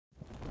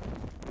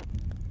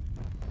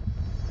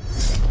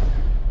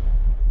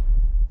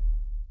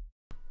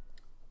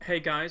Hey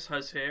guys,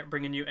 Huz here,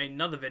 bringing you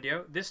another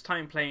video, this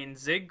time playing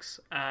Ziggs,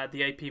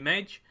 the AP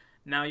Mage.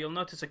 Now you'll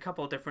notice a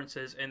couple of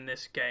differences in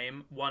this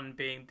game, one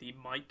being the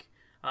mic.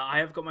 I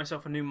have got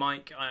myself a new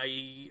mic.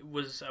 I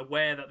was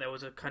aware that there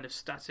was a kind of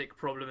static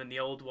problem in the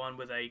old one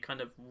with a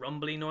kind of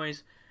rumbly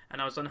noise,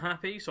 and I was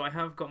unhappy, so I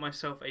have got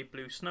myself a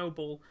blue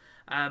snowball,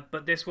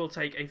 but this will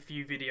take a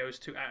few videos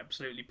to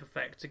absolutely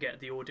perfect to get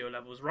the audio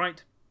levels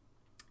right.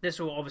 This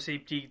will obviously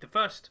be the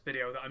first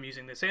video that I'm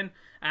using this in,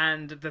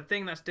 and the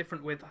thing that's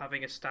different with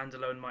having a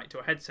standalone mic to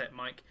a headset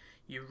mic,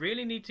 you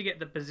really need to get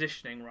the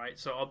positioning right.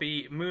 So I'll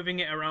be moving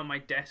it around my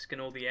desk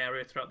and all the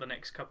area throughout the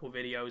next couple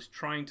videos,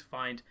 trying to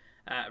find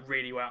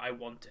really where I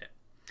want it.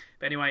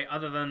 But anyway,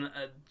 other than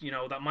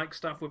that mic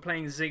stuff, we're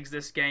playing Ziggs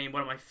this game,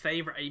 one of my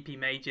favourite AP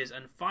mages,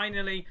 and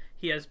finally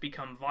he has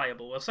become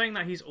viable. Well, saying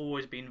that he's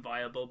always been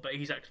viable, but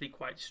he's actually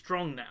quite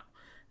strong now.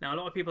 Now, a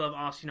lot of people have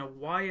asked,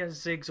 why has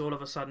Ziggs all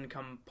of a sudden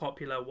come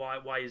popular?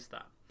 Why is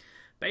that?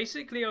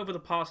 Basically, over the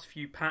past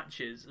few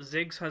patches,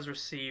 Ziggs has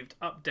received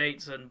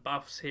updates and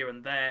buffs here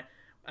and there,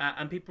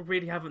 and people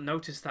really haven't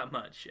noticed that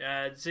much.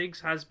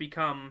 Ziggs has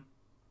become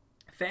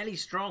fairly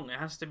strong, it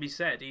has to be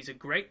said. He's a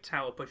great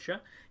tower pusher.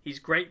 He's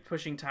great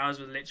pushing towers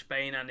with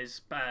Lichbane and his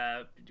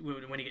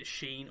when he gets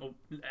Sheen,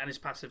 and his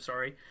passive,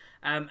 sorry.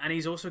 And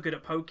he's also good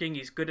at poking,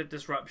 he's good at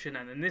disruption,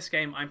 and in this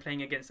game I'm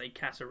playing against a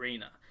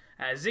Katarina.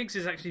 Ziggs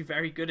is actually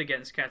very good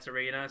against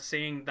Katarina,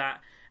 seeing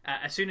that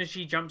as soon as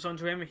she jumps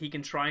onto him, he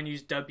can try and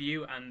use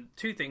W, and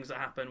two things that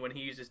happen when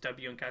he uses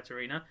W on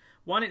Katarina.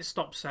 One, it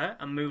stops her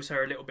and moves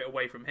her a little bit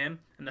away from him,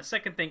 and the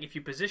second thing, if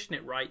you position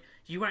it right,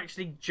 you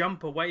actually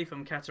jump away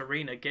from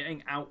Katarina,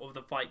 getting out of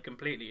the fight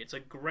completely. It's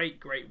a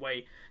great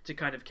way to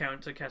kind of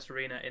counter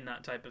Katarina in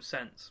that type of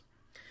sense.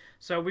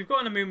 So we've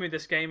got an Amumu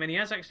this game, and he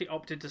has actually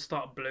opted to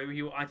start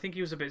blue. I think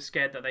he was a bit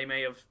scared that they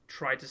may have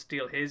tried to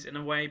steal his in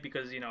a way,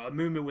 because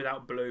Amumu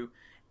without blue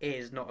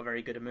is not a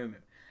very good Amumu.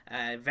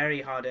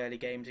 Very hard early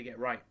game to get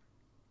right.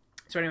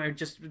 So anyway,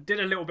 just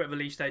did a little bit of a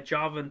leash there.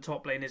 Jarvan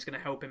top lane is going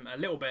to help him a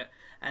little bit,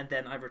 and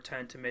then I've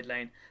returned to mid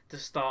lane to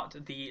start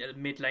the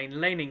mid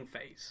lane laning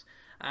phase.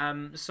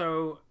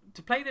 So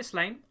to play this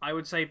lane, I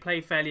would say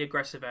play fairly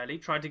aggressive early.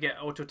 Try to get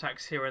auto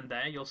attacks here and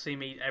there. You'll see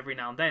me every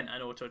now and then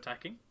and auto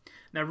attacking.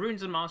 Now,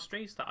 runes and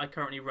masteries that I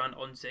currently run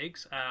on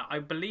Ziggs, I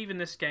believe in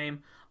this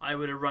game I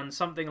would have run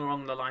something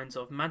along the lines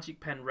of Magic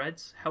Pen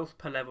Reds, Health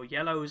per Level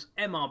Yellows,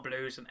 MR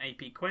Blues, and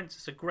AP Quints.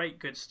 It's a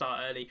good start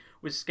early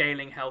with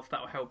scaling health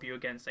that will help you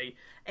against a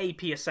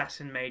AP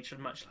Assassin Mage,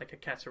 much like a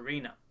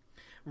Katarina.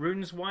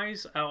 Runes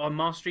wise, or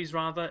masteries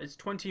rather, it's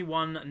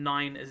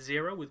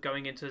 21-9-0 with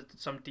going into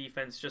some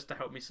defense just to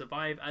help me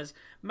survive, as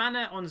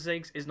mana on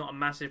Ziggs is not a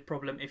massive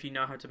problem if you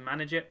know how to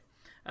manage it.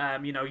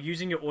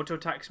 Using your auto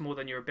attacks more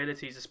than your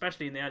abilities,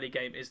 especially in the early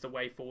game, is the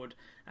way forward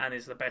and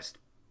is the best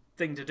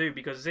thing to do,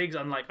 because Ziggs,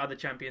 unlike other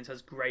champions,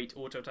 has great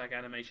auto attack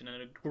animation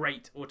and a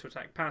great auto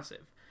attack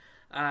passive.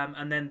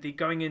 And then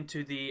going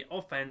into the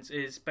offense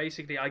is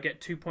basically I get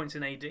 2 points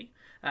in AD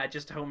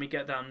just to help me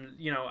get down,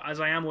 as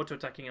I am auto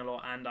attacking a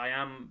lot and I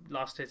am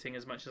last hitting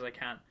as much as I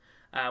can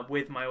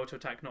with my auto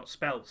attack, not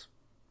spells.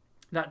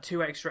 That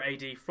 2 extra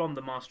AD from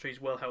the masteries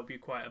will help you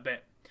quite a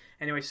bit.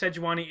 Anyway,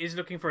 Sejuani is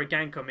looking for a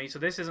gank on me, so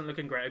this isn't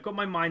looking great. I've got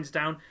my mines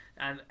down,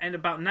 and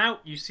about now,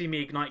 you see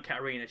me ignite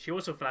Katarina. She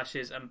also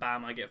flashes, and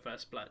bam, I get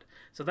first blood.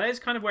 So that is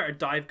kind of where a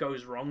dive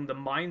goes wrong. The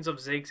mines of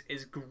Ziggs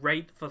is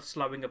great for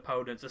slowing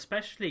opponents,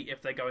 especially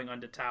if they're going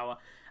under tower.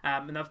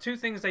 And there are two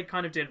things they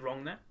kind of did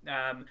wrong there.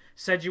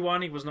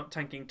 Sejuani was not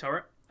tanking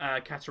turret.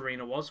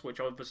 Katarina was, which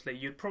obviously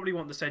you'd probably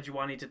want the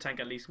Sejuani to tank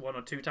at least 1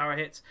 or 2 tower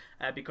hits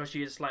because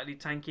she is slightly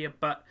tankier,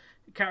 but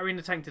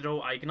Katarina tanked it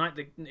all. I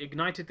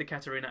ignited the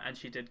Katarina and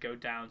she did go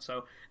down,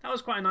 so that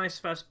was quite a nice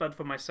first blood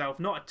for myself.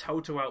 Not a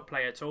total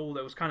outplay at all.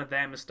 It was kind of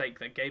their mistake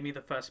that gave me the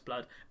first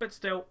blood, but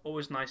still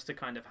always nice to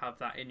kind of have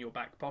that in your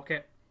back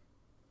pocket.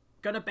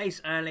 Gonna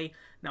base early.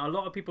 Now, a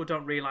lot of people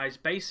don't realise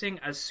basing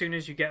as soon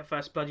as you get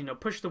first blood,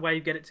 push the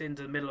wave, get it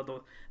into the middle of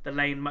the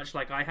lane, much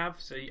like I have.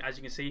 So as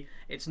you can see,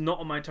 it's not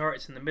on my turret,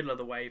 it's in the middle of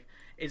the wave.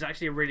 It's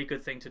actually a really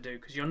good thing to do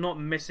because you're not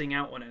missing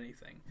out on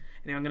anything.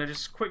 Anyway, I'm going to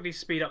just quickly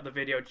speed up the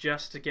video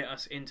just to get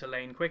us into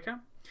lane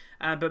quicker.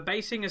 But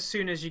basing as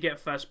soon as you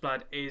get first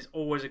blood is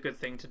always a good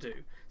thing to do,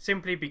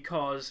 simply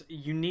because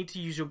you need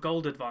to use your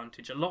gold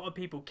advantage. A lot of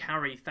people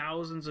carry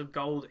thousands of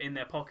gold in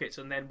their pockets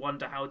and then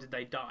wonder how did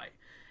they die.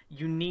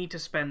 You need to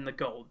spend the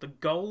gold. The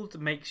gold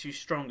makes you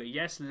stronger.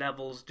 Yes,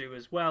 levels do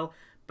as well,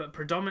 but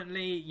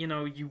predominantly,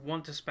 you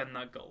want to spend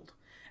that gold.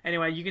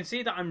 Anyway, you can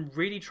see that I'm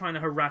really trying to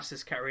harass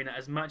this Katarina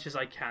as much as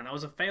I can. That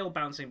was a failed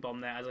bouncing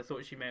bomb there, as I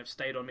thought she may have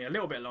stayed on me a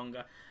little bit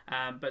longer.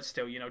 But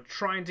still,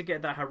 trying to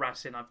get that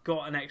harassing. I've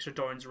got an extra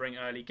Doran's Ring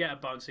early, get a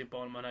bouncing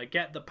bomb on her,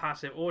 get the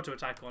passive auto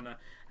attack on her.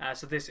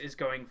 So this is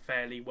going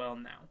fairly well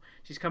now.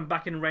 She's come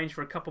back in range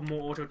for a couple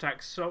more auto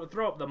attacks, so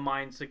throw up the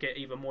mines to get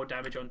even more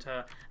damage onto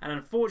her. And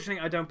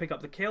unfortunately, I don't pick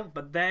up the kill,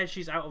 but there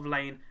she's out of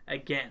lane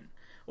again.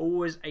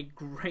 Always a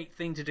great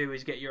thing to do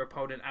is get your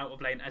opponent out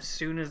of lane as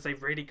soon as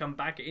they've really come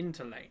back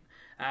into lane.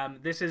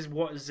 This is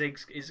what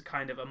Ziggs is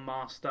kind of a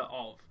master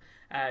of.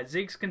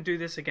 Ziggs can do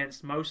this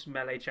against most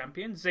melee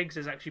champions. Ziggs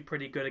is actually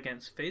pretty good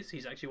against Fizz.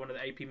 He's actually one of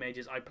the AP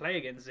mages I play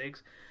against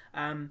Ziggs.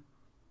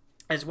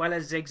 As well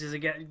as Ziggs is,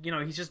 again,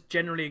 he's just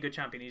generally a good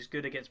champion. He's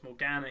good against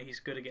Morgana.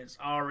 He's good against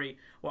Ahri.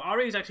 Well,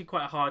 Ahri is actually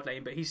quite a hard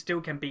lane, but he still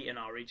can beat an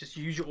Ahri. Just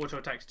use your auto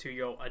attacks to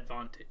your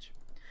advantage.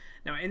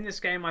 Now, in this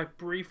game, I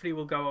briefly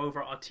will go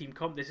over our team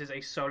comp. This is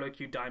a solo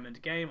queue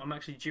diamond game. I'm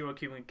actually duo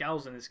queuing with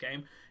Gals in this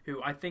game,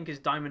 who I think is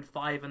diamond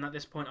 5, and at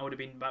this point I would have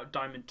been about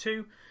diamond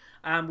 2.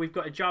 We've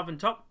got a Jarvan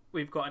top.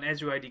 We've got an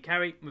Ezreal AD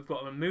carry. We've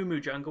got a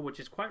Mumu jungle, which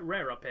is quite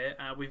rare up here.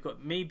 We've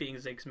got me being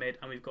Ziggs mid,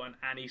 and we've got an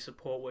Annie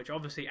support, which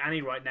obviously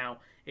Annie right now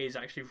is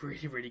actually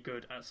really, really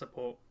good at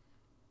support.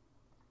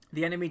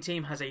 The enemy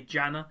team has a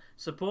Janna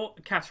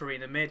support,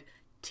 Katarina mid,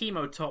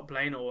 Teemo top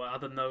lane, or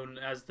other known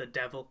as the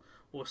Devil,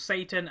 or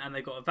Satan, and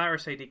they've got a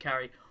Varus AD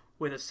carry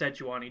with a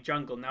Sejuani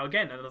jungle. Now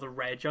again, another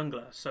rare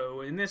jungler.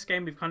 So in this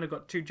game, we've kind of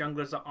got two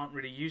junglers that aren't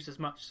really used as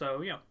much,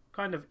 so yeah,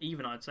 kind of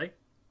even, I'd say.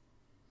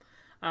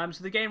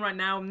 So the game right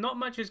now, not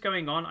much is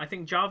going on. I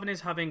think Jarvan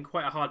is having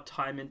quite a hard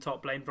time in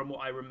top lane from what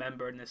I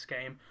remember in this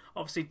game.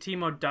 Obviously,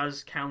 Teemo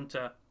does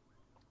counter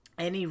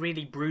any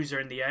really bruiser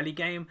in the early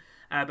game,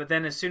 but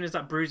then as soon as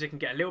that bruiser can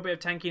get a little bit of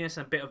tankiness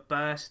and a bit of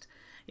burst,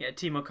 yeah,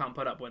 Teemo can't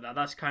put up with that.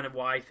 That's kind of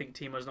why I think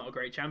Teemo's not a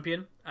great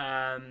champion.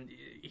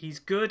 He's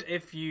good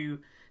if you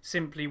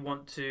simply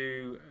want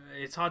to,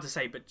 it's hard to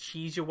say, but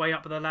cheese your way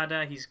up the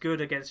ladder. He's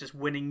good against just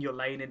winning your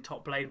lane in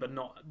top lane but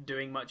not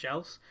doing much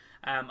else.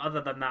 Other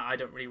than that, I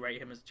don't really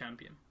rate him as a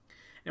champion.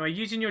 Anyway,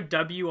 using your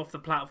W off the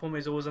platform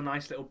is always a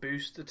nice little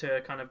boost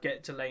to kind of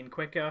get to lane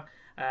quicker.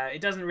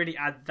 It doesn't really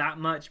add that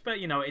much, but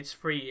it's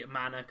free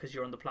mana because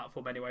you're on the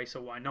platform anyway,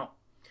 so why not?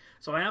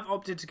 So I have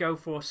opted to go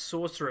for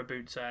Sorcerer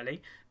boots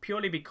early,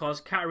 purely because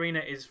Katarina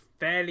is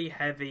fairly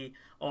heavy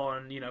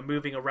on,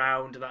 moving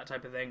around, that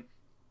type of thing.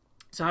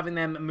 So having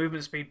them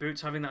movement speed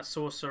boots, having that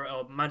Sorcerer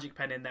or Magic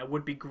Pen in there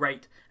would be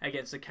great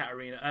against the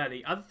Katarina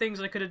early. Other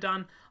things I could have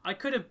done, I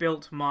could have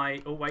built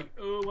my... Oh, wait.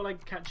 Oh, will I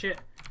catch it?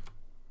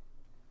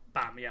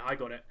 Bam. Yeah, I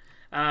got it.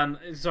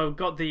 So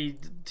got the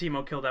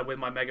Teemo kill there with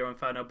my Mega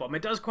Inferno bomb.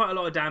 It does quite a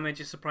lot of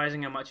damage. It's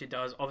surprising how much it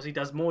does. Obviously, it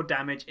does more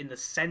damage in the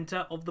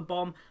center of the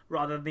bomb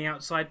rather than the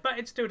outside, but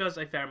it still does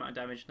a fair amount of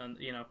damage,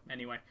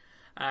 anyway.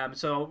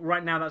 So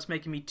right now that's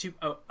making me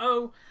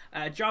 2-0-0.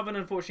 Jarvan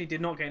unfortunately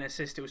did not get an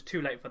assist. It was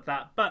too late for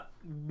that, but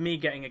me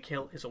getting a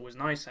kill is always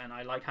nice, and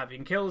I like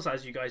having kills,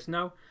 as you guys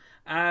know.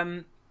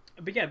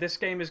 But yeah, this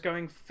game is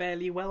going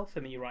fairly well for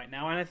me right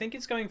now, and I think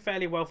it's going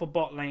fairly well for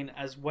bot lane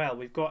as well.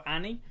 We've got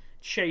Annie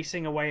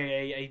chasing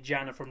away a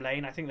Janna from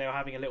lane. I think they were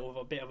having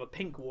a bit of a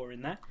pink war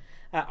in there.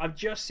 I've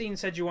just seen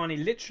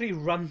Sejuani literally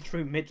run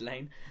through mid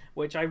lane,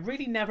 which I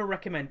really never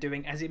recommend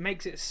doing, as it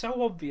makes it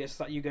so obvious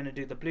that you're going to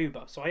do the blue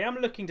buff. So I am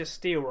looking to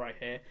steal right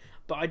here,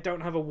 but I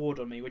don't have a ward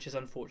on me, which is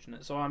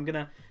unfortunate. So I'm going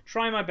to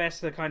try my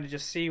best to kind of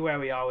just see where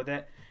we are with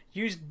it.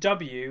 Use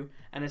W,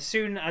 and as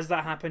soon as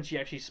that happened, she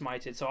actually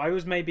smited. So I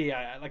was maybe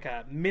like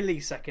a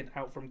millisecond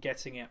out from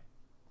getting it.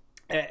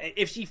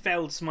 If she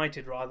failed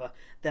smited rather,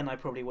 then I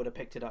probably would have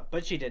picked it up,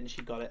 but she didn't.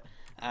 She got it,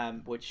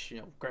 which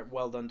great,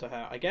 well done to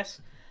her, I guess.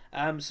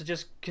 So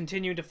just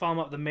continue to farm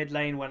up the mid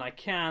lane when I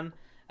can.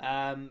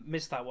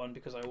 Missed that one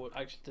because I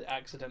actually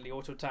accidentally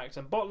auto attacked,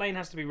 and bot lane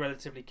has to be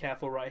relatively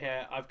careful right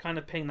here. I've kind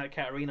of pinged that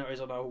Katarina is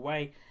on her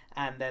way,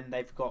 and then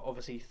they've got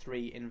obviously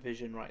 3 in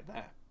vision right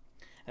there.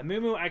 And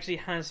Mumu actually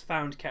has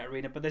found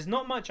Katarina, but there's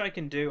not much I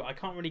can do. I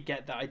can't really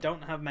get that. I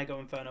don't have Mega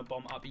Inferno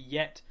Bomb up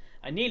yet.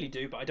 I nearly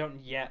do, but I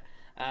don't yet.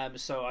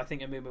 So I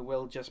think Amumu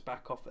will just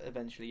back off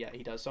eventually. Yeah,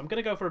 he does. So I'm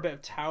going to go for a bit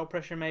of tower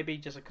pressure, maybe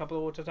just a couple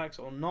of auto attacks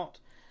or not.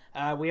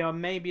 We are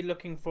maybe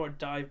looking for a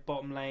dive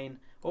bottom lane.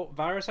 Oh,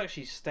 Varus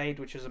actually stayed,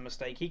 which was a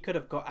mistake. He could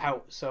have got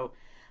out. So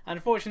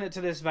unfortunate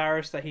to this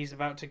Varus that he's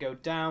about to go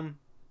down.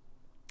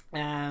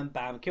 And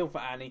bam, kill for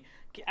Annie.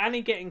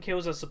 Annie getting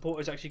kills as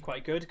support is actually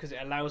quite good because it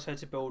allows her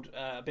to build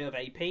a bit of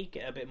AP,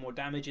 get a bit more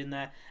damage in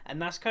there,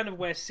 and that's kind of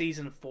where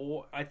Season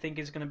 4 I think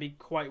is going to be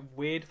quite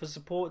weird for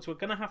support, so we're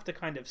going to have to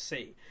kind of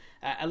see.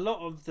 A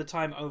lot of the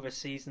time over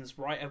seasons,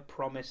 right, have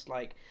promised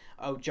like,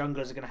 oh,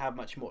 junglers are going to have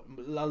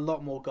a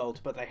lot more gold,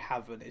 but they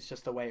haven't. It's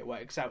just the way it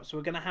works out, so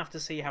we're going to have to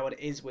see how it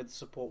is with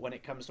support when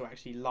it comes to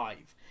actually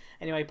live.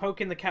 Anyway,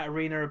 poking the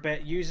Katarina a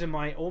bit, using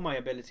all my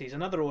abilities,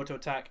 another auto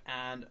attack,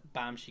 and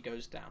bam, she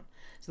goes down.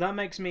 So that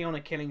makes me on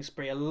a killing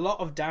spree. A lot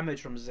of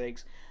damage from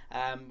Ziggs.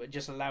 It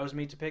just allows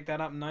me to pick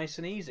that up nice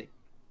and easy.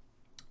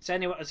 So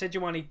anyway,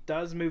 Sejuani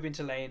does move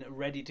into lane,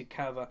 ready to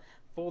cover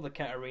for the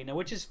Katarina,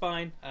 which is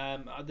fine.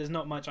 There's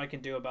not much I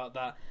can do about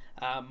that.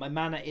 My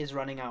mana is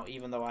running out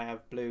even though I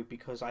have blue,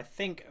 because I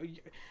think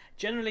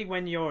generally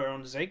when you're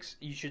on Ziggs,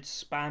 you should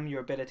spam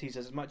your abilities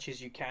as much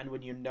as you can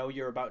when you know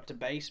you're about to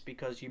base,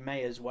 because you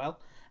may as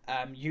well.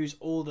 Use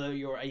all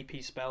your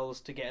AP spells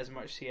to get as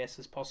much CS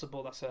as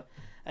possible. That's a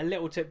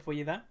little tip for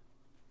you there.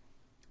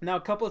 Now,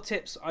 a couple of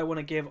tips I want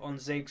to give on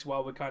Ziggs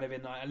while we're kind of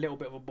in a little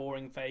bit of a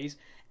boring phase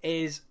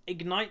is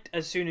ignite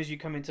as soon as you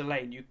come into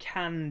lane. You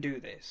can do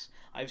this.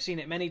 I've seen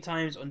it many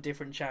times on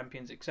different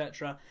champions,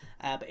 etc.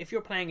 But if you're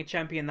playing a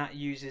champion that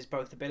uses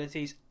both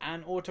abilities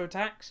and auto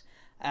attacks,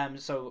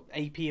 So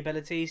AP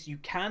abilities, you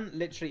can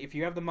literally, if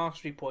you have the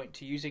mastery point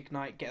to use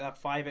Ignite, get that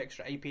 5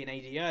 extra AP and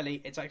AD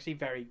early, it's actually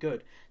very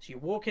good. So you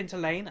walk into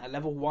lane at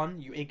level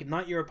 1, you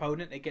Ignite your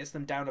opponent, it gets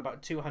them down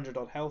about 200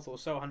 odd health or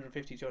so,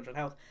 150, 200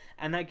 health,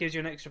 and that gives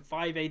you an extra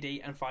 5 AD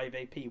and 5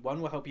 AP.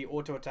 One will help you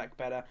auto attack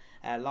better,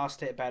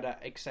 last hit better,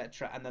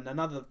 etc. And then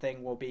another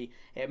thing will be,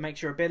 it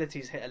makes your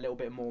abilities hit a little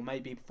bit more,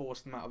 maybe force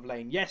them out of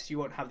lane. Yes, you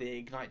won't have the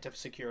Ignite to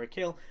secure a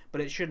kill,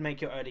 but it should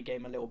make your early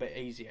game a little bit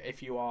easier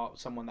if you are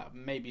someone that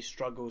maybe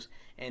struggles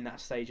in that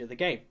stage of the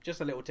game.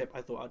 Just a little tip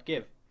I thought I'd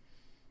give.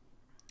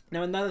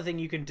 Now another thing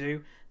you can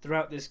do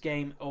throughout this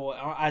game, or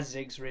as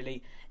Ziggs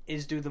really,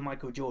 is do the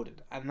Michael Jordan,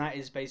 and that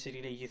is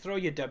basically you throw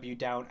your W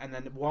down, and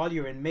then while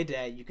you're in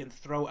midair you can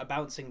throw a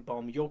bouncing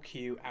bomb, your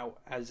Q, out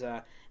as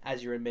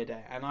you're in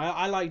midair. And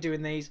I like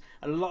doing these.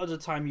 A lot of the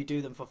time you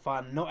do them for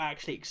fun, not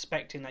actually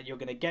expecting that you're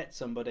going to get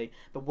somebody,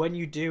 but when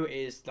you do, it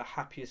is the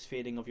happiest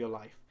feeling of your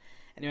life.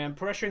 Anyway, I'm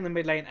pressuring the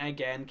mid lane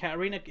again.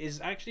 Katarina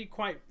is actually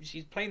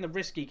she's playing the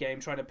risky game,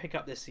 trying to pick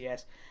up this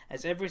CS,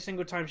 as every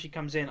single time she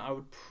comes in, I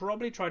would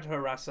probably try to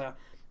harass her,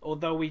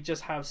 although we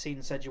just have seen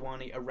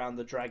Sejuani around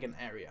the dragon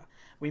area.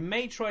 We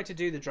may try to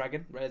do the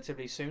dragon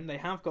relatively soon. They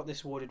have got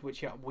this warded,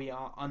 which we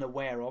are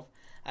unaware of,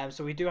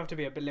 so we do have to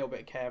be a little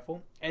bit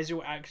careful.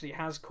 Ezreal actually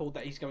has called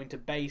that he's going to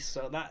base,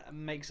 so that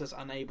makes us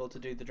unable to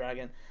do the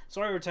dragon.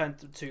 So I return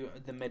to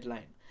the mid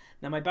lane.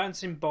 Now my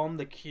bouncing bomb,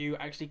 the Q,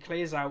 actually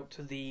clears out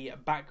the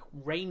back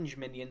range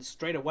minions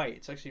straight away.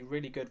 It's actually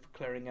really good for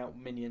clearing out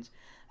minions,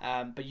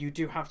 but you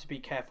do have to be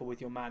careful with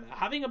your mana.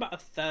 Having about a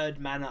third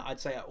mana, I'd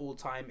say at all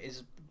time,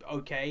 is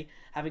okay.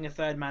 Having a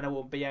third mana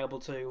will be able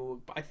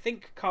to, I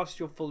think, cast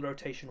your full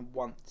rotation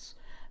once,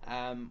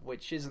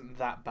 which isn't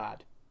that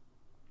bad.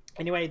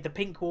 Anyway, the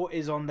pink ward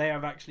is on. They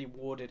have actually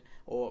warded,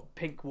 or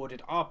pink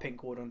warded our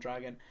pink ward on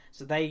dragon.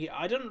 So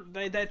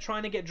they're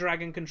trying to get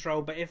dragon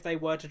control, but if they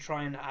were to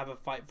try and have a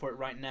fight for it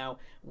right now,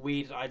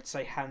 I'd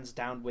say hands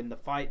down win the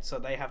fight, so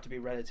they have to be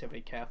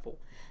relatively careful.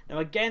 Now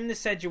again, the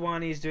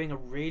Sejuani is doing a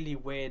really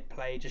weird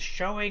play, just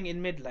showing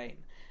in mid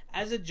lane.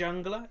 As a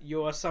jungler,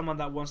 you are someone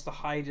that wants to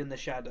hide in the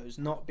shadows,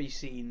 not be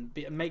seen,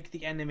 make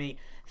the enemy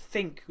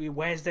think,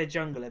 where's their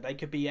jungler? They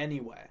could be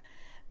anywhere.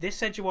 This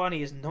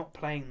Sejuani is not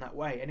playing that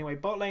way. Anyway,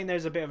 bot lane,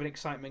 there's a bit of an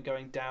excitement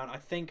going down. I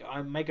think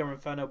Mega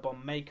Inferno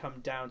Bomb may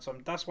come down, so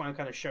that's why I'm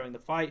kind of showing the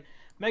fight.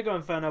 Mega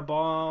Inferno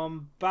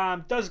Bomb,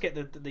 bam, does get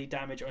the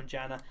damage on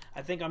Janna.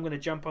 I think I'm going to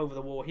jump over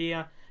the wall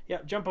here.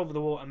 Yep, jump over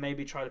the wall and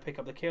maybe try to pick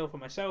up the kill for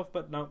myself,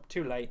 but no,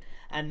 too late.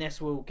 And this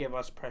will give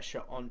us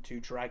pressure onto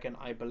Dragon,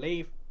 I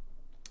believe.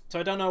 So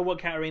I don't know what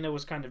Katarina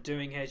was kind of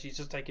doing here. She's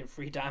just taking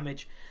free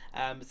damage,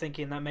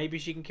 thinking that maybe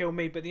she can kill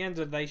me. But at the end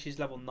of the day, she's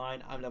level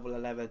 9, I'm level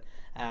 11.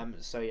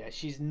 So yeah,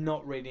 she's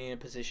not really in a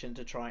position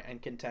to try and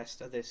contest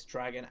this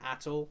dragon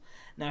at all.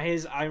 Now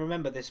I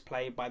remember this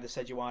play by the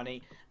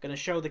Sejuani. I'm going to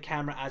show the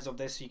camera as of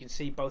this so you can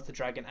see both the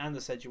dragon and the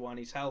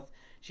Sejuani's health.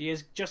 She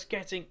is just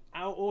getting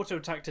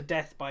auto-attacked to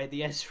death by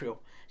the Ezreal.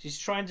 She's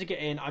trying to get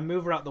in. I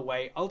move her out the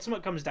way.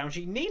 Ultimate comes down.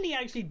 She nearly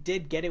actually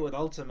did get it with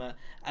ultimate,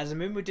 as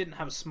Amumu didn't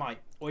have smite,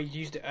 or he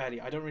used it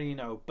early. I don't really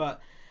know, but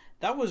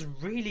that was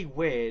really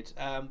weird.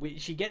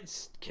 She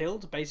gets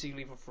killed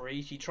basically for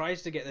free. She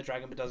tries to get the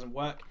dragon, but doesn't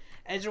work.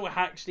 Ezreal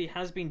actually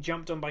has been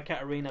jumped on by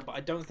Katarina, but I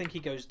don't think he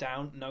goes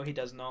down. No, he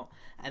does not.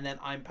 And then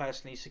I'm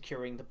personally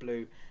securing the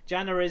blue.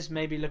 Janna is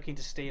maybe looking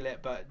to steal it,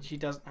 but she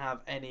doesn't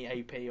have any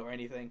AP or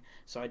anything,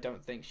 so I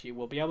don't think she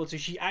will be able to.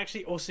 She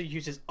actually also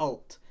uses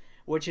ult,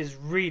 which is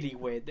really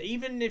weird.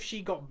 Even if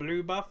she got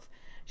blue buff,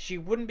 she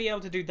wouldn't be able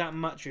to do that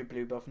much with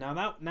blue buff.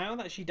 Now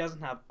that she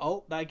doesn't have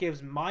ult, that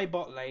gives my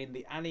bot lane,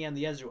 the Annie and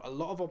the Ezreal, a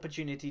lot of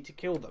opportunity to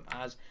kill them.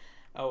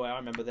 Oh, I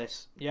remember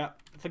this. Yeah,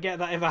 forget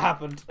that ever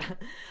happened.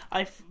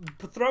 I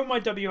throw my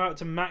W out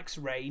to max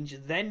range,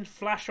 then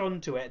flash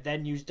onto it,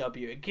 then use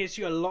W. It gives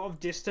you a lot of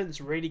distance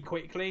really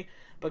quickly,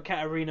 but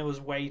Katarina was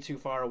way too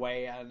far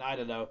away, and I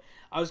don't know.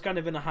 I was kind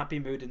of in a happy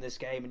mood in this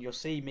game, and you'll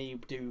see me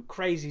do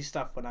crazy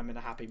stuff when I'm in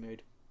a happy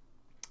mood.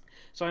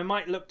 So I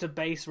might look to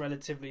base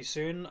relatively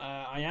soon.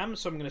 I am,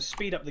 so I'm going to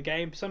speed up the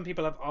game. Some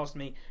people have asked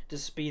me to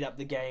speed up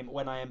the game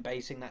when I am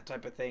basing, that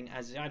type of thing.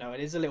 As I know, it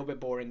is a little bit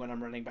boring when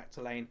I'm running back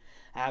to lane.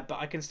 But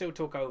I can still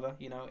talk over,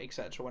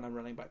 etc. when I'm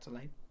running back to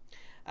lane.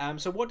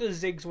 So what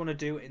does Ziggs want to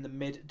do in the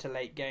mid to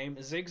late game?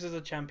 Ziggs is a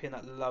champion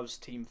that loves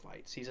team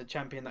fights. He's a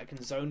champion that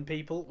can zone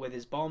people with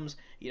his bombs,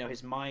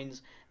 his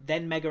mines,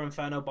 then Mega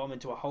Inferno Bomb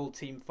into a whole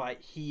team fight.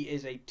 He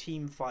is a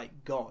team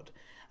fight god.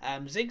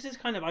 Ziggs is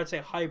kind of, I'd say,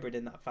 hybrid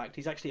in that fact.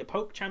 He's actually a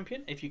poke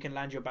champion, if you can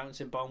land your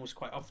bouncing bombs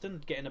quite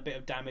often, getting a bit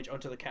of damage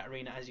onto the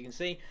Katarina, as you can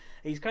see.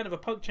 He's kind of a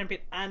poke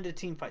champion and a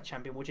teamfight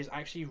champion, which is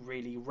actually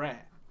really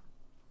rare.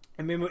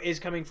 Amumu is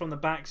coming from the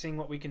back, seeing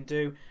what we can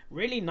do.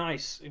 Really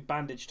nice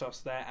bandage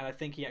toss there, and I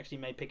think he actually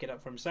may pick it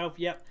up for himself.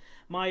 Yep,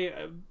 my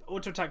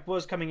auto attack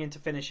was coming in to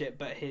finish it,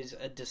 but his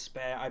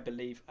despair, I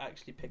believe,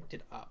 actually picked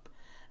it up.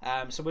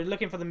 So we're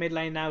looking for the mid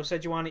lane now.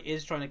 Sejuani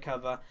is trying to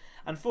cover.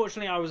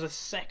 Unfortunately, I was a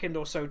second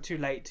or so too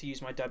late to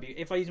use my W.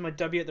 If I used my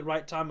W at the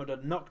right time, I would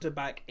have knocked her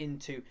back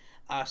into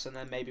us, and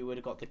then maybe would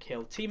have got the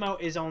kill. Teemo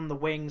is on the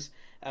wings.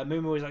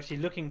 Mumu is actually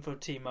looking for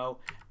Teemo.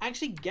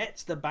 Actually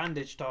gets the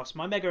bandage toss.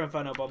 My Mega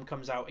Inferno Bomb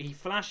comes out. He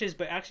flashes,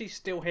 but actually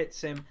still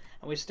hits him,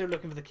 and we're still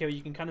looking for the kill.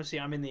 You can kind of see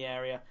I'm in the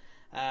area.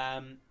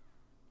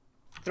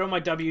 Throw my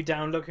W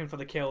down, looking for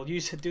the kill.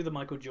 Do the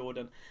Michael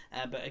Jordan.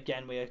 But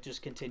again, we are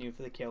just continuing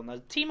for the kill.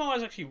 Now, Teemo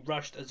has actually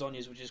rushed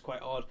Azonia's, which is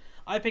quite odd.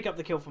 I pick up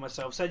the kill for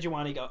myself.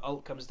 Sejuani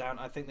ult comes down.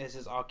 I think this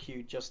is our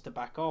cue just to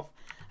back off.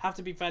 Have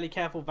to be fairly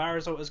careful.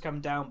 Varus ult has come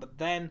down, but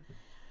then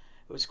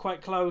it was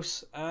quite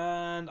close,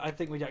 and I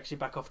think we'd actually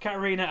back off.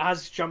 Katarina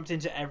has jumped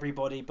into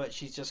everybody, but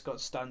she's just got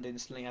stunned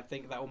instantly. I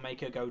think that will make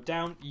her go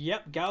down.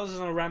 Yep, Gals is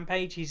on a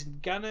rampage. He's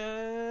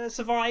gonna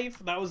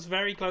survive. That was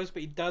very close,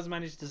 but he does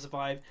manage to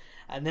survive.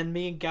 And then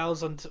me and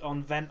Gals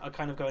on Vent are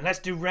kind of going, let's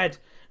do red.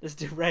 Let's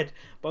do red.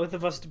 Both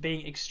of us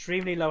being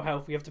extremely low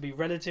health. We have to be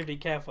relatively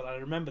careful. I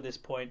remember this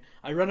point.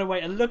 I run away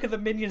and look at the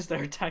minions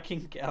that are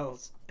attacking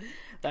Gals.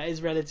 That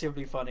is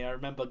relatively funny. I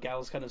remember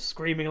Gals kind of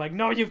screaming like,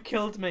 no, you've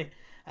killed me.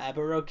 But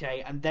we're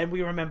okay. And then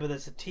we remember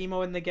there's a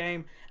Teemo in the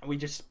game, and we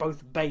just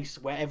both base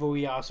wherever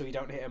we are so we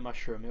don't hit a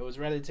mushroom. It was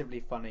relatively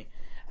funny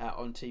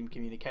on team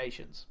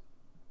communications.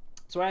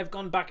 So I've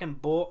gone back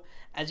and bought,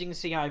 as you can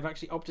see, I've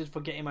actually opted for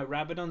getting my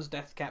Rabadon's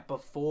Death Cap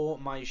before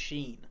my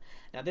Sheen.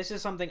 Now this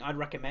is something I'd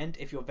recommend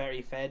if you're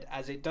very fed,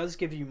 as it does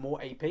give you more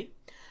AP.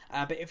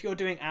 But if you're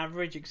doing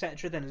average,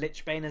 etc., then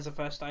Lichbane as a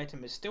first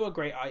item is still a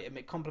great item.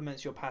 It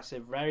complements your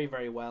passive very,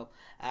 very well.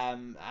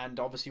 And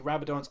obviously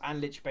Rabadons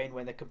and Lichbane,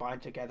 when they're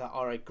combined together,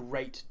 are a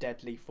great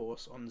deadly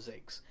force on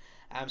Ziggs.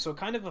 So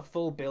kind of a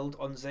full build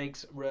on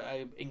Ziggs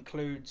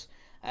includes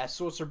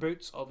Sorcerer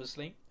Boots,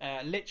 obviously,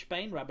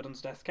 Lichbane,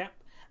 Rabadon's Death Cap,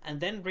 and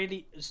then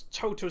really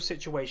total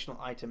situational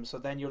items. So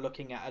then you're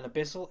looking at an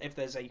Abyssal if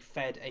there's a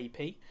fed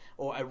AP,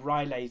 or a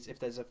Rylaze if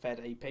there's a fed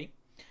AP.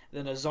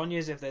 Then a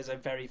Zhonya's if there's a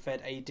very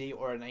fed AD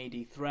or an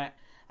AD threat.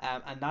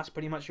 And that's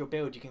pretty much your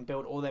build. You can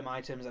build all them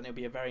items and it'll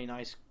be a very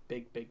nice,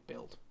 big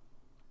build.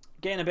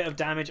 Getting a bit of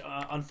damage.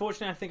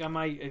 Unfortunately, I think I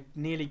might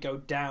nearly go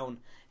down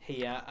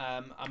here.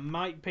 I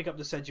might pick up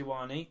the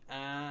Sejuani.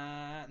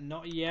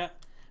 Not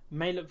yet.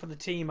 May look for the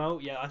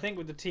Teemo. Yeah, I think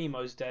with the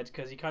Teemo's dead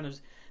because he kind of...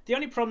 The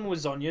only problem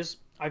with Zhonya's,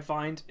 I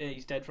find,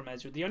 he's dead from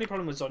Ezra. The only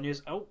problem with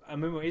Zhonya's,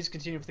 Amumu is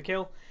continuing for the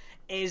kill,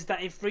 is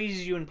that it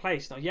freezes you in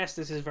place. Now, yes,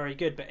 this is very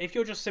good, but if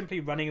you're just simply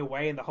running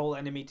away and the whole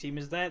enemy team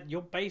is there,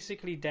 you're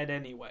basically dead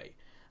anyway.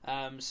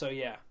 So,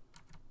 yeah.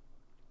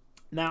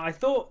 Now, I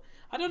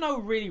don't know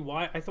really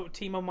why. I thought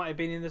Teemo might have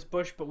been in this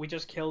bush, but we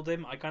just killed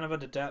him. I kind of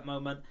had a dirt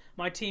moment.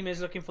 My team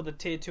is looking for the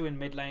tier 2 in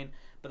mid lane,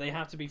 but they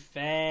have to be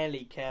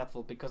fairly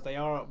careful because they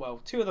are,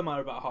 well, 2 of them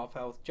are about half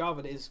health.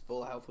 Jarvan is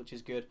full health, which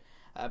is good,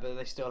 but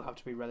they still have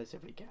to be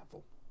relatively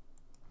careful.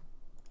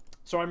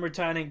 So I'm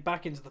returning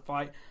back into the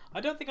fight.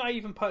 I don't think I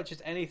even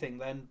purchased anything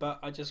then, but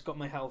I just got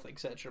my health,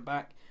 etc.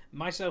 back.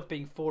 Myself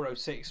being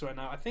 406 right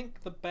now. I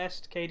think the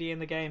best KD in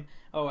the game.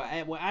 Oh,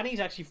 well, Annie's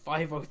actually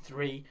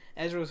 503.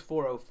 Ezra's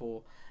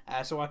 404.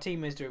 So our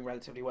team is doing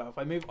relatively well. If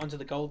I move onto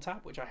the gold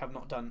tab, which I have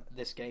not done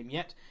this game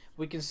yet,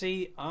 we can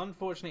see,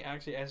 unfortunately,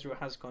 actually Ezra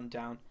has gone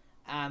down.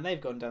 And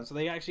they've gone down. So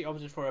they actually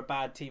opted for a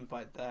bad team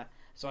fight there.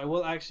 So I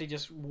will actually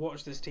just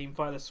watch this team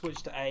fight. Let's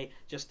switch to A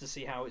just to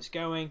see how it's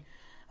going.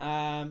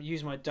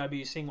 Use my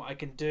W, seeing what I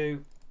can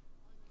do.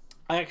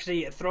 I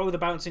actually throw the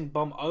bouncing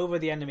bomb over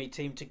the enemy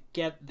team to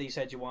get the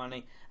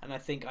Sejuani, and I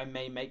think I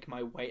may make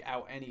my way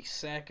out any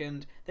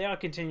second. They are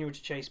continuing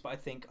to chase, but I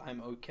think I'm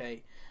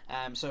okay.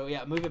 So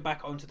yeah, move it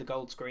back onto the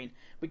gold screen.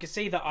 We can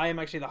see that I am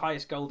actually the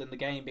highest gold in the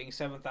game, being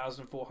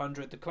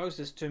 7,400. The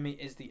closest to me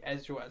is the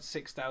Ezreal at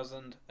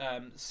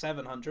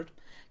 6,700.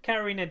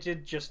 Katarina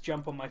did just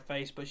jump on my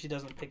face, but she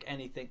doesn't pick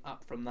anything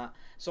up from that,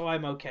 so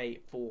I'm okay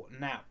for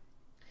now.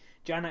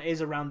 Janna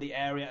is around the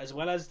area, as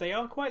well as they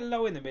are quite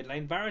low in the mid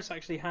lane. Varus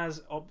actually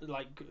has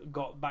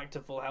got back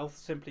to full health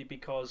simply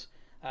because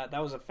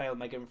that was a failed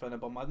Mega Inferno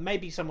Bomb.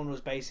 Maybe someone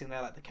was basing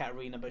there like the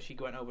Katarina, but she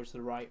went over to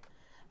the right.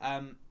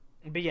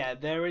 But yeah,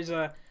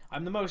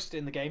 I'm the most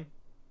in the game,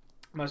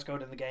 most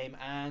gold in the game,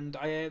 and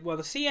well,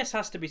 the CS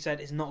has to be said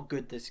is not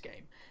good this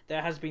game.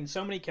 There has been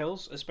so many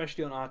kills,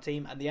 especially on our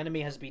team, and the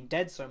enemy has been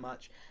dead so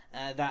much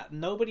that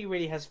nobody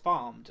really has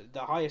farmed.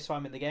 The highest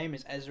farm in the game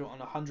is Ezra on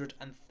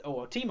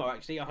Teemo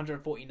actually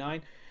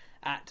 149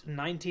 at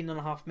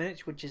 19.5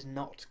 minutes, which is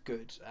not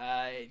good.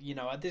 You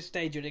know, at this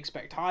stage you'd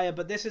expect higher,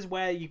 but this is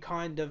where you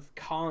kind of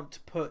can't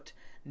put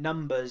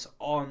numbers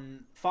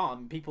on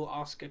farm. People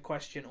ask a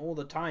question all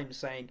the time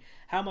saying,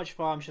 how much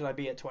farm should I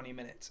be at 20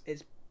 minutes?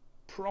 It's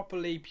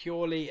properly,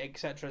 purely,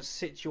 etc.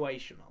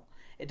 situational.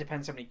 It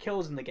depends how many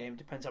kills in the game, it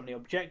depends how many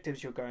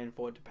objectives you're going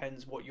for, it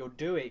depends what you're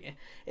doing.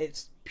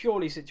 It's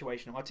purely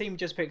situational. Our team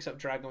just picks up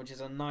Dragon, which is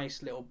a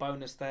nice little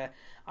bonus there.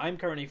 I'm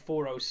currently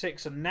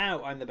 406, and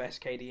now I'm the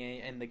best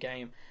KD in the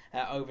game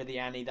over the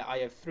Annie that I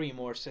have 3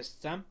 more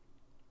assists than.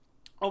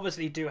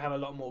 Obviously do have a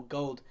lot more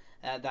gold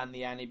than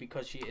the Annie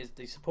because she is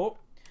the support.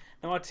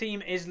 Now our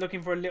team is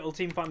looking for a little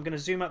team fight. I'm going to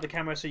zoom out the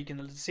camera so you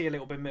can see a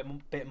little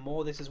bit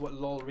more. This is what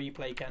LOL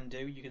replay can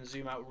do. You can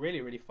zoom out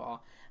really, really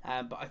far.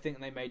 But I think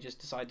they may just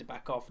decide to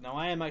back off. Now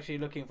I am actually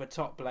looking for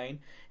top lane,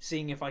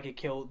 seeing if I could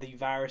kill the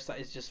Varus that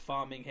is just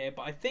farming here.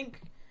 But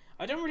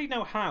I don't really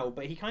know how,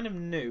 but he kind of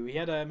knew. He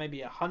had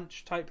maybe a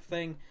hunch type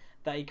thing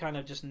that he kind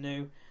of just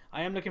knew.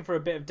 I am looking for a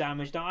bit of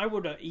damage. Now I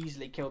would have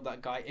easily killed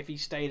that guy if he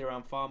stayed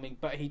around farming,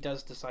 but he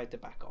does decide to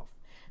back off.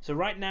 So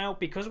right now,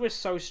 because we're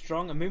so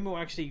strong, and Mumu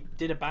actually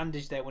did a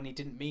bandage there when he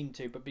didn't mean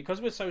to, but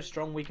because we're so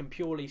strong, we can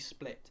purely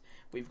split.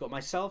 We've got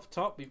myself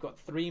top, we've got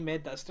 3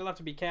 mid that still have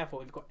to be careful,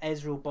 we've got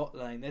Ezreal bot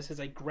lane. This is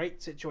a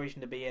great situation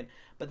to be in,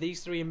 but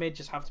these 3 in mid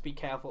just have to be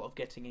careful of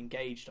getting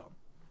engaged on.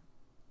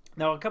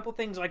 Now, a couple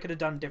things I could have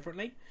done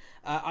differently.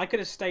 I could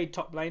have stayed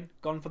top lane,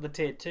 gone for the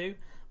tier 2,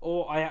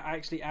 or I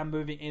actually am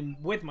moving in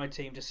with my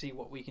team to see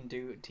what we can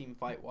do team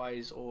fight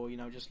wise, or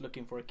just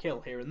looking for a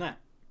kill here and there.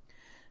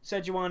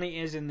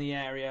 Sejuani is in the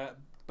area,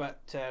 but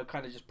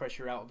kind of just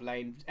pressure out of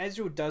lane.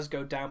 Ezreal does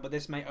go down, but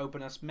this may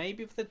open us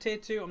maybe for the tier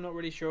 2. I'm not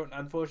really sure.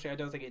 Unfortunately, I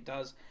don't think it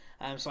does.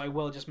 So I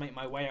will just make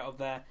my way out of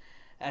there.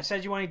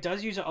 Sejuani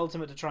does use her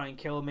ultimate to try and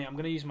kill me. I'm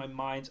going to use my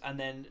mines and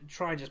then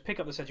try and just pick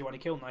up the Sejuani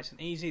kill. Nice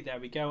and easy. There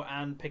we go.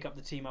 And pick up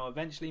the Teemo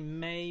eventually,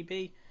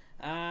 maybe.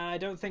 I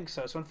don't think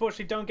so. So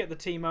unfortunately, don't get the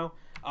Teemo.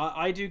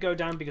 I do go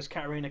down because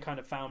Katarina kind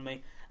of found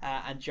me.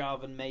 And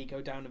Jarvan may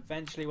go down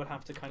eventually. We'll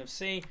have to kind of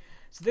see.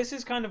 So this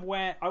is kind of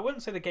where, I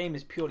wouldn't say the game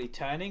is purely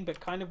turning, but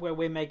kind of where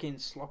we're making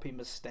sloppy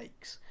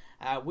mistakes.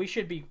 We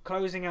should be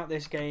closing out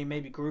this game,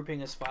 maybe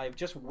grouping as 5,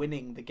 just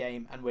winning the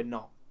game, and we're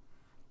not.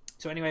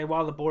 So anyway,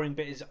 while the boring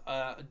bit is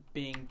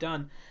being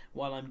done,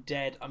 while I'm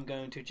dead, I'm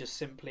going to just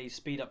simply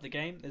speed up the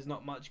game. There's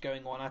not much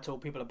going on at all.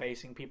 People are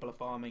basing, people are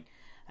farming.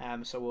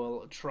 So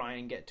we'll try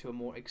and get to a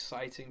more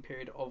exciting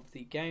period of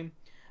the game.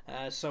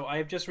 So I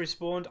have just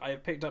respawned. I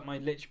have picked up my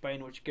Lich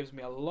Bane, which gives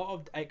me a lot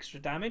of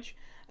extra damage.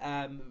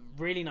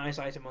 Really nice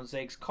item on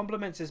Ziggs.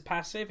 Complements his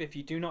passive. If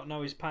you do not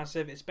know his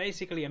passive, it's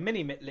basically a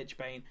mini Lich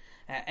Bane.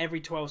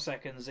 Every 12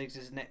 seconds,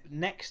 Ziggs'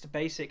 next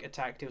basic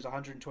attack deals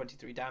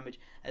 123 damage,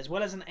 as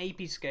well as an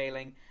AP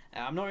scaling.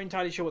 I'm not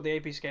entirely sure what the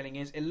AP scaling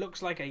is. It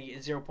looks like a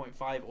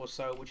 0.5 or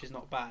so, which is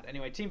not bad.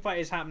 Anyway, teamfight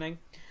is happening.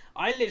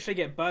 I literally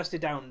get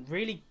bursted down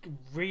really,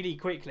 really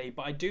quickly,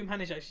 but I do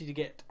manage actually to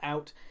get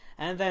out,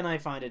 and then I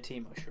find a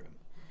Teemo Shroom.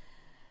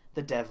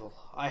 The devil.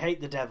 I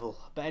hate the devil.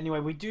 But anyway,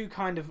 we do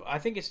kind of, I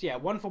think it's,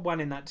 1 for 1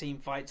 in that team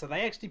fight, so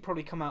they actually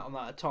probably come out on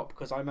that at top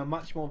because I'm a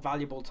much more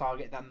valuable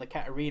target than the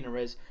Katarina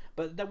is,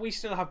 but that we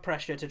still have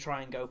pressure to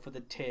try and go for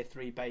the tier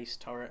 3 base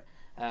turret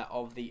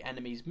of the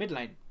enemy's mid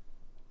lane.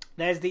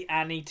 There's the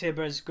Annie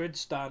Tibbers, good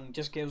stun,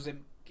 just gives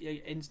him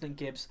instant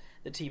gives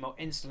the Teemo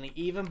instantly,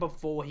 even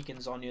before he can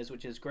Zhonya's,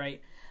 which is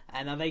great.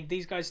 And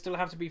these guys still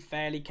have to be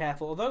fairly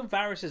careful. Although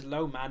Varus is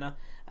low mana,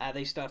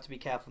 they still have to be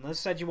careful. And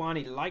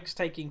Sejuani likes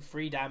taking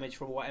free damage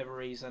for whatever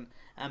reason.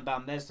 And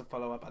bam, there's the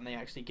follow-up, and they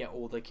actually get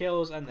all the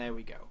kills, and there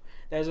we go.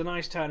 There's a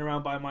nice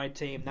turnaround by my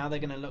team. Now they're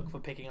going to look for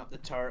picking up the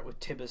turret with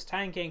Tibbers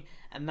tanking,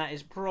 and that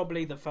is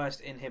probably the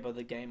first inhib of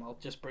the game. I'll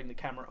just bring the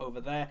camera over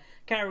there.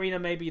 Katarina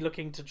may be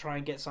looking to try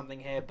and get something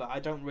here, but I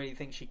don't really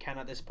think she can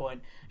at this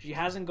point. She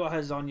hasn't got her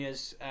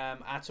Zhonya's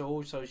at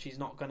all, so she's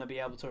not going to be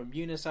able to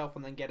immune herself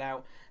and then get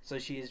out. So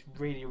she is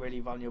really, really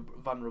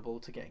vulnerable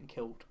to getting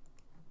killed.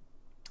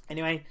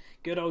 Anyway,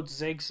 good old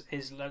Ziggs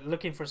is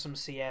looking for some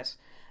CS.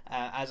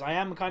 As I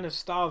am kind of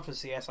starved for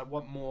CS, I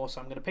want more, so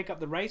I'm going to pick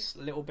up the race,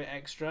 a little bit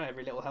extra,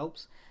 every little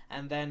helps.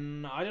 And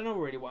then, I don't know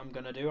really what I'm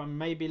going to do. I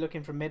may be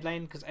looking for mid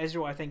lane, because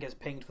Ezreal I think has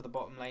pinged for the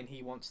bottom lane,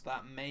 he wants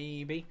that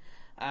maybe.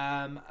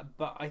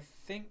 But I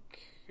think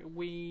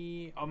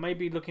we are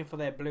maybe looking for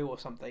their blue or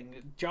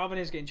something. Jarvan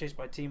is getting chased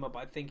by Teemo, but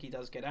I think he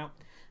does get out.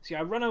 So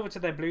I run over to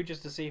their blue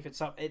just to see if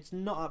it's up. It's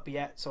not up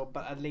yet, so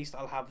but at least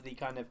I'll have the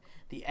kind of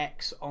the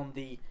X on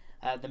the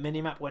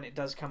minimap when it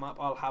does come up.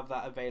 I'll have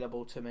that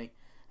available to me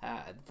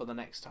for the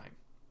next time.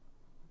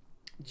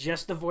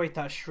 Just avoid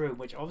that shroom,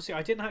 which obviously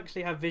I didn't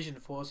actually have vision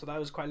for, so that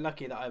was quite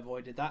lucky that I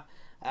avoided that.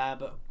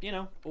 But you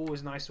know,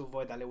 always nice to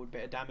avoid that little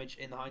bit of damage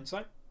in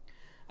hindsight.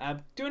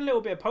 Doing a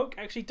little bit of poke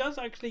does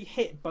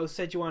hit both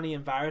Sejuani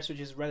and Varus, which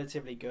is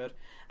relatively good.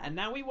 And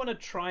now we want to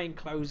try and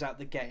close out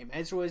the game.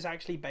 Ezreal is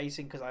actually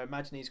basing, because I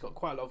imagine he's got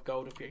quite a lot of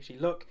gold. If you actually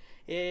look,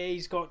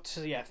 he's got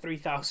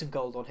 3,000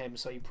 gold on him,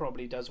 so he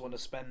probably does want to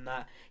spend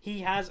that. He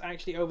has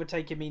actually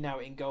overtaken me now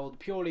in gold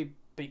purely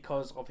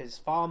because of his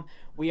farm.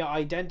 We are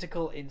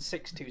identical in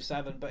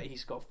 627, but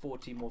he's got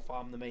 40 more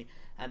farm than me,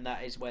 and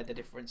that is where the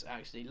difference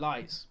actually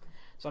lies.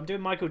 So I'm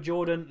doing Michael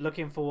Jordan,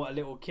 looking for a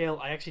little kill.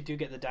 I actually do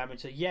get the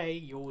damage, so yay,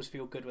 you always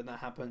feel good when that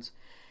happens.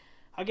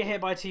 I get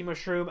hit by Teemo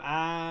Shroom,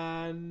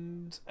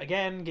 and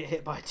again get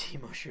hit by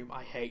Teemo Shroom.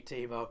 I hate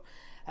Teemo.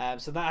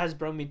 So that has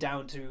brought me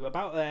down to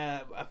about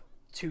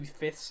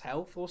 2/5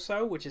 health or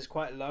so, which is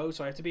quite low,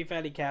 so I have to be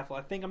fairly careful.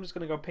 I think I'm just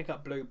going to go pick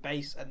up blue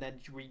base and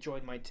then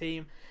rejoin my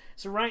team.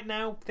 So right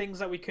now, things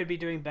that we could be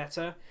doing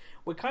better,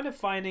 we're kind of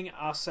finding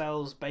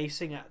ourselves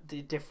basing at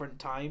the different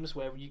times,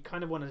 where you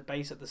kind of want to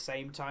base at the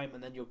same time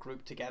and then you're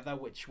grouped together,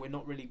 which we're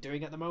not really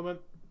doing at the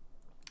moment.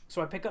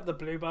 So I pick up the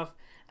blue buff,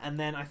 and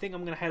then I think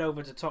I'm going to head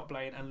over to top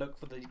lane and look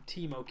for the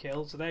Teemo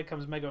kill. So there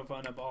comes Mega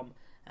Inferno Bomb,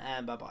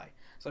 and bye-bye.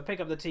 So I pick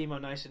up the Teemo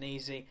nice and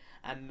easy,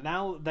 and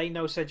now they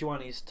know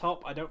Sejuani is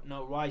top. I don't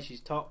know why she's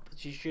top, but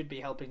she should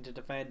be helping to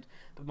defend,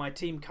 but my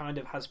team kind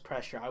of has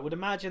pressure. I would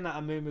imagine that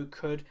Amumu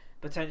could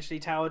potentially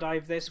tower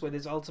dive this with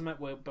his ultimate,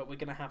 but we're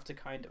going to have to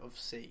kind of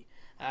see.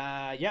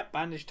 Yep,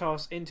 bandage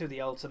toss into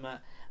the ultimate.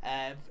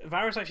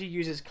 Varus actually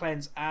uses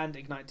cleanse and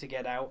ignite to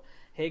get out.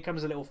 Here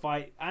comes a little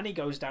fight, and he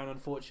goes down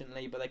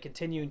unfortunately, but they're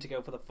continuing to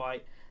go for the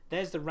fight.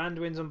 There's the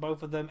Randuins on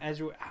both of them.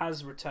 Ezreal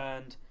has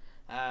returned,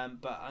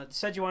 but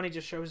Sejuani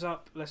just shows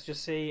up. Let's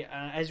just see.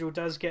 Ezreal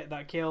does get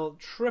that kill,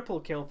 triple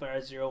kill for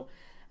Ezreal.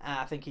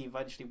 I think he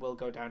eventually will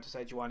go down to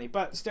Sejuani,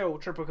 but still,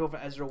 triple kill for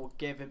Ezreal will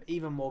give him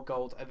even more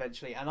gold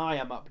eventually, and I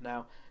am up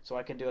now, so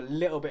I can do a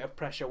little bit of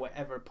pressure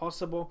wherever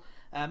possible.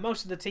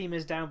 Most of the team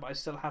is down, but I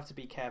still have to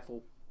be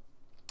careful.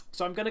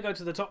 So I'm going to go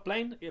to the top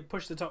lane,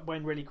 push the top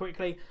lane really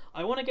quickly.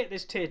 I want to get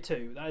this tier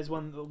 2. That is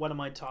one of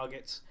my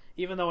targets.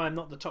 Even though I'm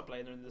not the top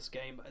laner in this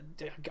game,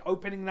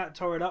 opening that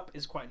turret up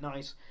is quite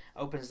nice.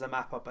 Opens the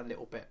map up a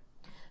little bit.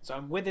 So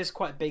I'm with this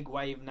quite big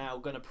wave now.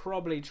 Going to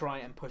probably try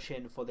and push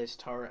in for this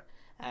turret.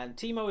 And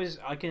Teemo is,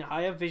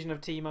 I have vision of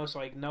Teemo,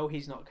 so I know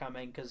he's not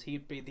coming because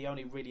he'd be the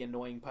only really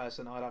annoying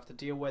person I'd have to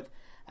deal with.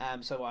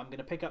 So I'm going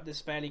to pick up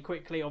this fairly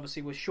quickly.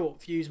 Obviously with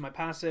short fuse, my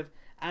passive,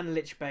 and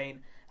Lich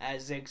Bane.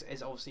 Ziggs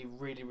is obviously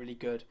really, really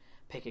good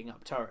picking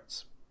up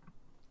turrets.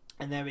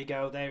 And there we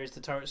go. There is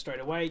the turret straight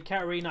away.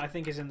 Katarina, I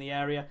think, is in the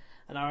area.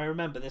 And I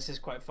remember, this is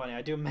quite funny.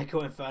 I do a Mega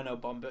Inferno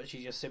Bomb, but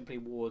she just simply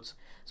wards.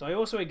 So I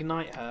also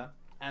ignite her.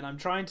 And I'm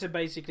trying to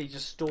basically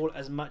just stall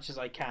as much as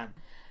I can.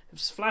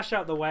 Just flash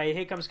out the way.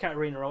 Here comes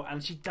Katarina,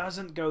 and she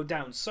doesn't go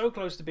down. So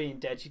close to being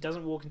dead. She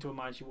doesn't walk into a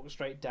mine. She walks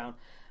straight down.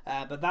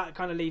 But that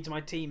kind of leads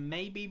my team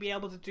maybe be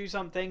able to do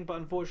something. But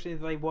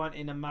unfortunately, they weren't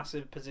in a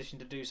massive position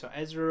to do so.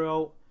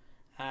 Ezreal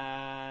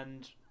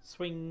and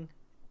swing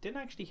didn't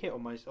actually hit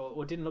on my,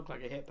 or didn't look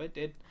like a hit, but it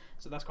did,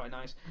 so that's quite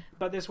nice.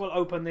 But this will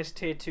open this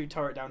tier 2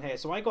 turret down here,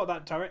 so I got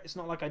that turret. It's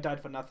not like I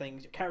died for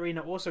nothing.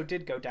 Katarina also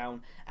did go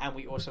down, and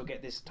we also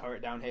get this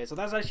turret down here, so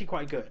that's actually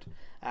quite good.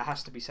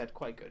 Has to be said,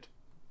 quite good.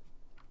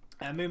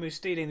 Mumu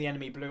stealing the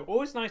enemy blue.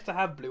 Always nice to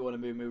have blue on a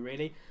Mumu,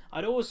 really.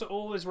 I'd also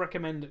always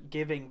recommend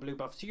giving blue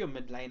buff to your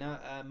mid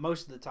laner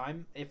most of the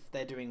time if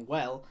they're doing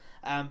well.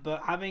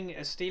 But having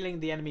stealing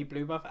the enemy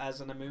blue buff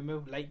as an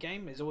Amumu late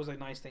game is always a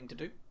nice thing to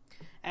do.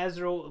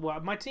 Ezreal, well,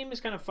 my team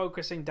is kind of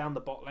focusing down the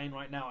bot lane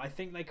right now. I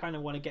think they kind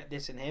of want to get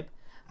this inhib.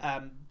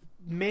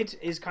 Mid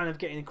is kind of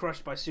getting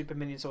crushed by super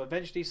minions, so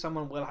eventually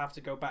someone will have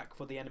to go back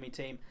for the enemy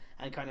team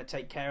and kind of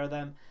take care of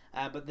them.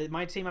 But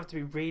my team have to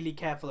be really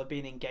careful of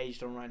being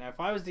engaged on right now.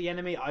 If I was the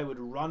enemy, I would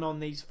run on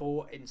these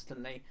 4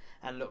 instantly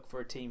and look for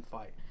a team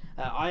fight.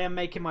 I am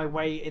making my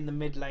way in the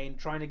mid lane,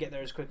 trying to get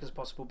there as quick as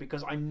possible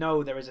because I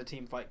know there is a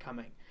team fight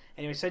coming.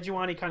 Anyway,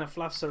 Sejuani kind of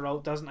fluffs her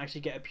ult, doesn't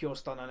actually get a pure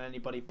stun on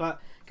anybody,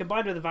 but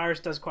combined with the Varus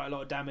does quite a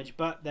lot of damage,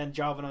 but then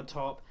Jarvan on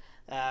top.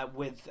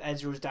 With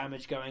Ezreal's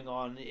damage going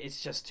on,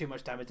 it's just too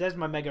much damage. There's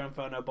my Mega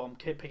Inferno Bomb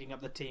picking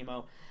up the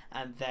Teemo,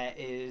 and there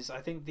is, I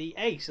think, the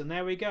ace, and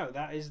there we go.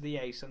 That is the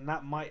ace, and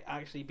that might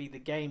actually be the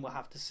game. We'll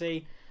have to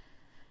see.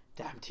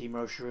 Damn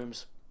Teemo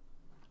shrooms.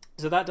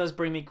 So that does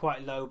bring me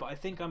quite low, but I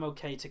think I'm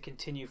okay to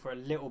continue for a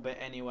little bit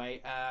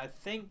anyway. I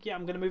think, yeah,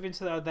 I'm going to move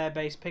into their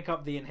base, pick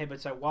up the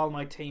inhibitor while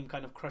my team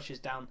kind of crushes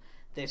down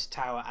this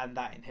tower and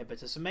that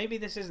inhibitor. So maybe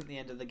this isn't the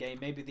end of the game.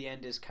 Maybe the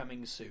end is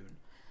coming soon.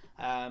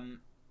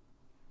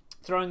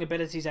 Throwing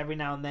abilities every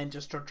now and then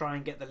just to try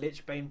and get the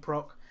Lich Bane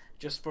proc,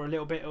 just for a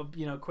little bit of,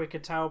 you know, quicker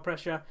tower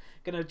pressure.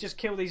 Gonna just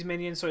kill these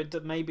minions so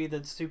maybe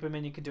the super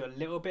minion can do a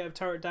little bit of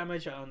turret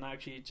damage, and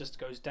actually it just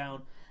goes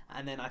down.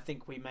 And then I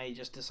think we may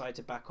just decide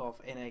to back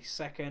off in a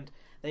second.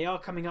 They are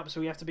coming up, so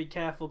we have to be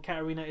careful.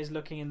 Katarina is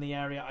looking in the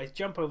area. I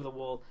jump over the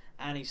wall,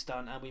 and he's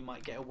stunned, and we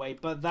might get away.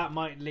 But that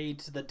might lead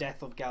to the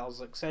death of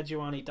Galzuk.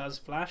 Sejuani does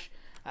flash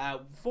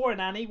for an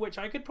Annie, which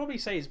I could probably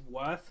say is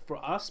worth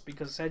for us,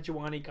 because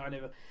Sejuani kind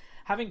of...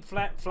 Having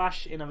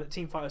flash in a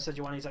team fight with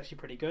Sejuani is actually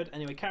pretty good.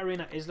 Anyway,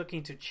 Katarina is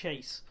looking to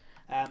chase.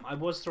 I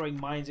was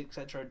throwing mines,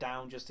 etc.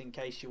 down just in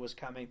case she was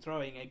coming.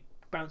 Throwing a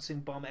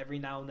bouncing bomb every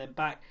now and then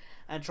back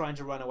and trying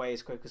to run away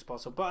as quick as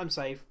possible. But I'm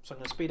safe, so I'm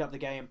going to speed up the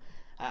game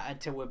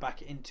until we're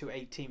back into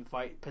a team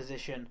fight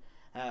position.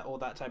 Or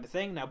that type of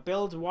thing. Now,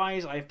 build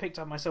wise, I've picked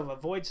up myself a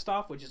Void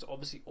Staff, which is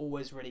obviously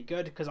always really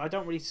good because I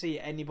don't really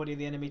see anybody in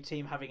the enemy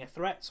team having a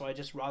threat, so I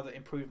just rather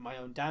improve my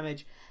own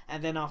damage.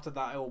 And then after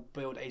that, I will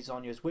build a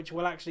Zhonya's, which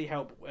will actually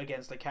help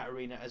against the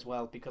Katarina as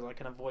well because I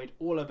can avoid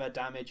all of her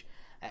damage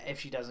if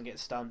she doesn't get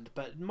stunned.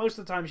 But most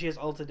of the time she has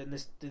ulted in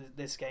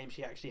this game,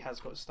 she actually has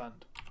got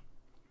stunned.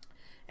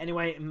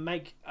 Anyway,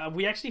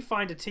 we actually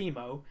find a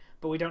Teemo,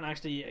 but we don't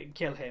actually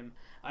kill him.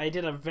 I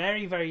did a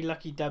very, very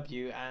lucky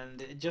W,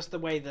 and just the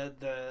way that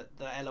the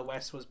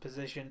LOS was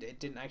positioned, it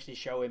didn't actually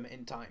show him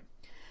in time.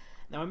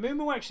 Now,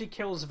 Amumu actually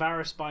kills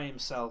Varus by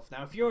himself.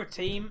 Now, if you're a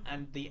team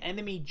and the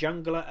enemy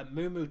jungler and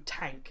Amumu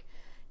tank,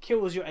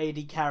 kills your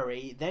AD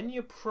carry, then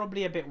you're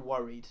probably a bit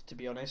worried, to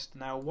be honest.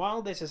 Now,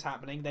 while this is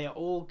happening, they are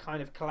all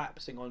kind of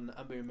collapsing on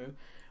Amumu.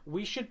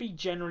 We should be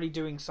generally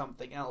doing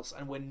something else,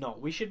 and we're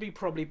not. We should be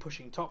probably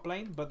pushing top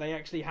lane, but they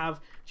actually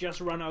have just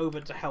run over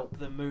to help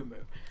the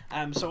Mumu.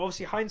 So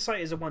obviously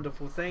hindsight is a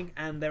wonderful thing,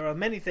 and there are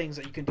many things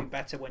that you can do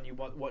better when you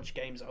watch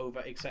games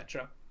over,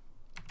 etc.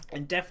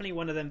 And definitely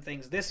one of them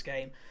things this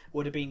game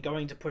would have been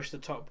going to push the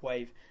top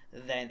wave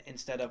then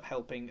instead of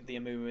helping the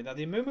Amumu. Now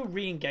the Amumu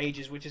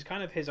re-engages, which is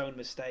kind of his own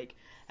mistake.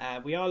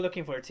 We are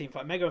looking for a team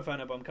fight. Mega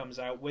Inferno Bomb comes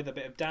out with a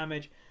bit of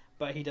damage,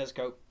 but he does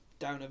go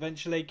down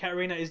eventually.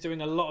 Katarina is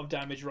doing a lot of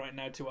damage right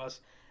now to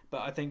us,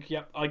 but I think,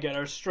 yep, I get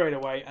her straight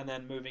away, and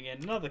then moving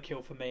in. Another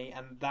kill for me,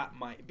 and that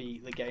might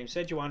be the game.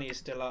 Sejuani is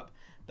still up,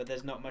 but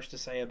there's not much to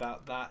say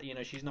about that. You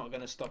know, she's not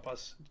going to stop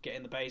us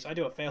getting the base. I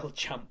do a failed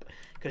jump,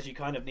 because you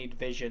kind of need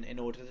vision in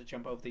order to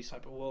jump over these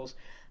type of walls.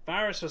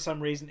 Varus, for some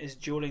reason, is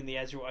dueling the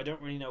Ezreal. I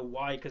don't really know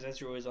why, because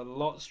Ezreal is a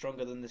lot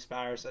stronger than this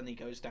Varus, and he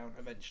goes down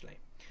eventually.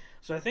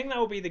 So I think that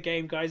will be the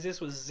game, guys.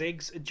 This was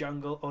Ziggs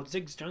jungle, or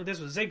Ziggs jungle.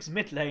 This was Ziggs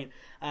mid lane.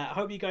 I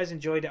hope you guys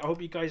enjoyed it. I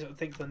hope you guys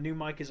think the new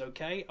mic is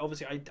okay.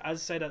 Obviously,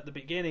 as said at the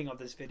beginning of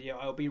this video,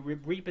 I'll be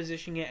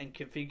repositioning it and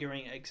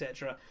configuring it,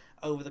 etc.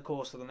 over the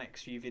course of the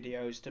next few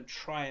videos to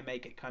try and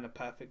make it kind of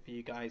perfect for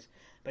you guys.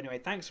 But anyway,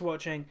 thanks for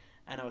watching,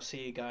 and I'll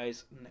see you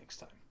guys next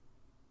time.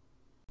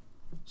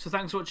 So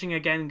thanks for watching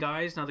again,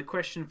 guys. Now the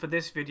question for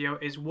this video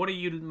is, what are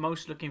you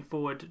most looking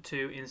forward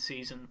to in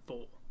Season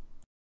 4?